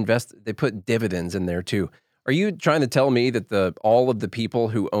dividends in there too. Are you trying to tell me that all of the people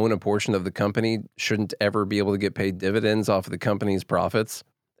who own a portion of the company shouldn't ever be able to get paid dividends off of the company's profits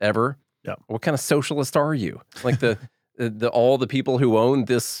ever? Yeah. What kind of socialist are you? Like all the people who own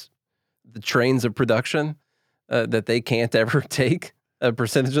the trains of production, that they can't ever take a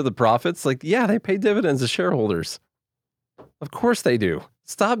percentage of the profits? Like, yeah, they pay dividends to shareholders. Of course they do.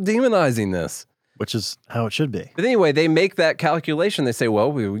 Stop demonizing this. which is how it should be. But anyway, they make that calculation. They say,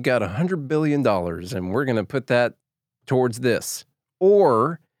 well, we got $100 billion and we're going to put that towards this.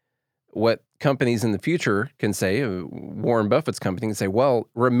 Or what companies in the future can say, Warren Buffett's company can say, well,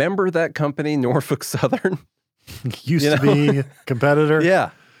 remember that company, Norfolk Southern? Used to be a competitor.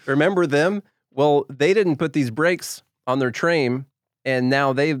 Yeah. Remember them? Well, they didn't put these brakes on their train, and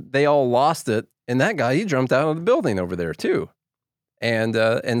now they all lost it. And that guy, he jumped out of the building over there too. And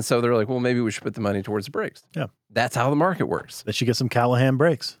so they're like, well, maybe we should put the money towards the brakes. Yeah. That's how the market works. They should get some Callahan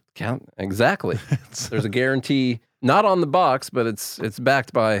brakes. Exactly. There's a guarantee, not on the box, but it's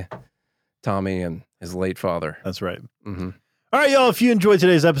backed by Tommy and his late father. That's right. Mm-hmm. All right, y'all. If you enjoyed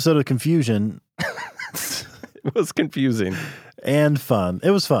today's episode of Confusion, it was confusing and fun. It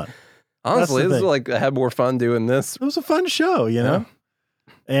was fun. Honestly, this is like I had more fun doing this. It was a fun show, you know.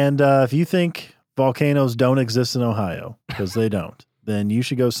 And if you think volcanoes don't exist in Ohio, because they don't, then you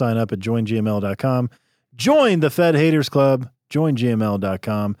should go sign up at joingml.com. Join the Fed Haters Club.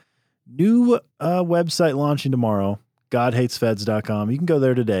 Joingml.com. New website launching tomorrow. GodHatesFeds.com. You can go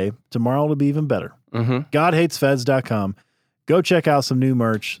there today. Tomorrow will be even better. GodHatesFeds.com. Go check out some new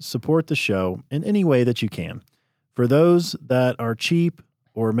merch. Support the show in any way that you can. For those that are cheap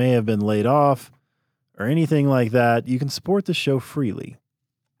or may have been laid off or anything like that, you can support the show freely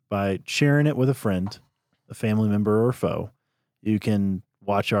by sharing it with a friend, a family member, or a foe. You can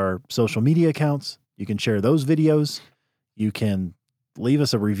watch our social media accounts. You can share those videos. You can leave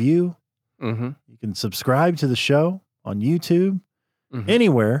us a review. You can subscribe to the show on YouTube,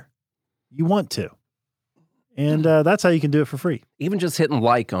 anywhere you want to. And that's how you can do it for free. Even just hitting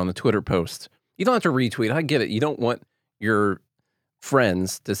like on a Twitter post. You don't have to retweet. I get it. You don't want your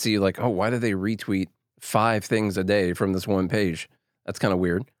friends to see like, oh, why do they retweet 5 things a day from this one page? That's kind of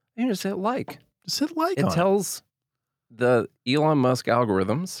weird. You just hit like. Just hit like. It tells the Elon Musk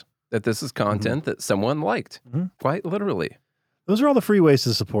algorithms that this is content that someone liked, quite literally. Those are all the free ways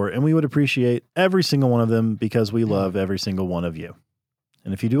to support, and we would appreciate every single one of them because we love every single one of you.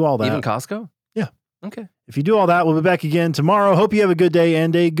 And if you do all that... Even Costco? Yeah. Okay. If you do all that, we'll be back again tomorrow. Hope you have a good day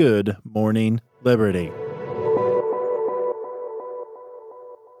and a good morning, Liberty.